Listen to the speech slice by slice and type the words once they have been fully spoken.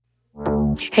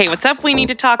Hey, what's up, We Need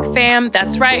to Talk fam?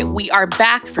 That's right, we are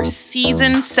back for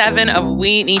season 7 of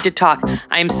We Need to Talk.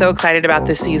 I am so excited about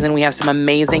this season. We have some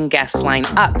amazing guests lined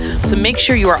up. So make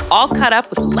sure you are all caught up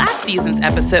with last season's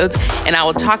episodes, and I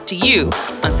will talk to you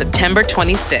on September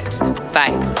 26th.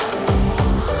 Bye.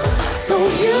 So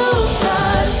you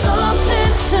got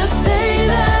something to say.